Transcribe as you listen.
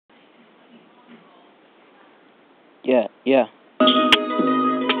Yeah, yeah.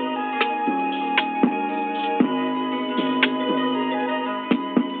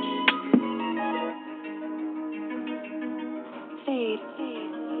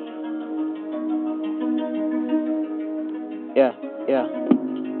 Yeah, yeah.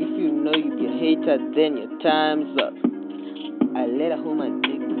 If you know you be a hater, then your time's up. I let her home and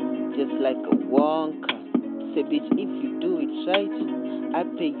dick just like a wonka. Say, bitch, if you do it right, I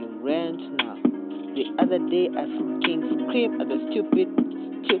pay you rent now. The other day I fucking screamed at the stupid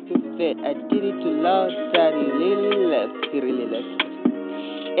fed. I did it too loud that he really left.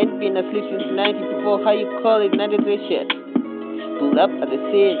 Ain't been asleep since 94, how you call it 93 shit? Pull up at the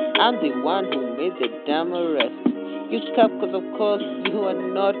scene, I'm the one who made the damn arrest. You cap cause of course you are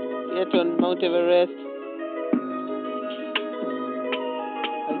not yet on Mount Everest.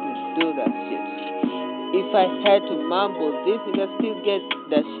 How you do that shit? If I had to mumble, this nigga still get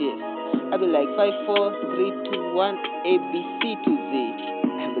that shit. I'd be like 5, 4, 3, 2, 1, A, B, C to Z.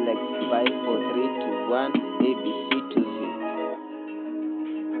 I'd be like 5, 4, 3, 2, 1, A, B, C to Z.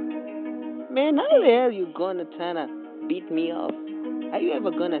 Man, how the hell you gonna try to beat me off? Are you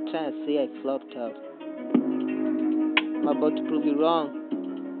ever gonna try and say I flopped out? I'm about to prove you wrong.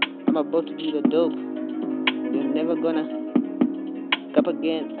 I'm about to be the dope. You're never gonna cap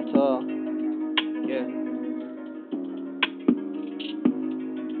again at all. Yeah.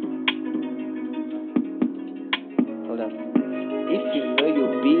 Hold up. If you know you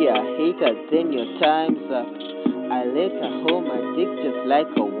be a hater, then your time's up. I let her hold my dick just like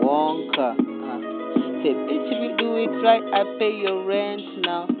a wonka. Say, bitch, if you do it right, I pay your rent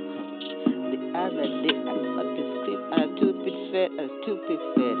now. The other day, I fucking screamed at a stupid fed.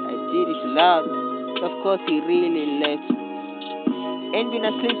 I did it loud. Of course, he really left. Ain't been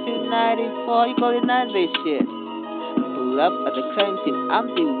asleep since 94. You call it night this shit. Pull up at the crime scene. I'm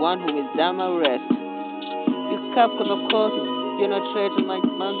the one who is damn arrest. You cap cause of course you're not straight to my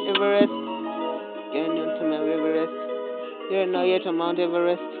Mount Everest. You're not to Mount Everest. You're not yet on Mount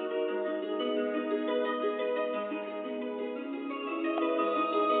Everest.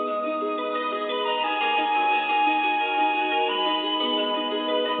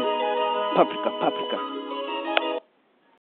 Paprika.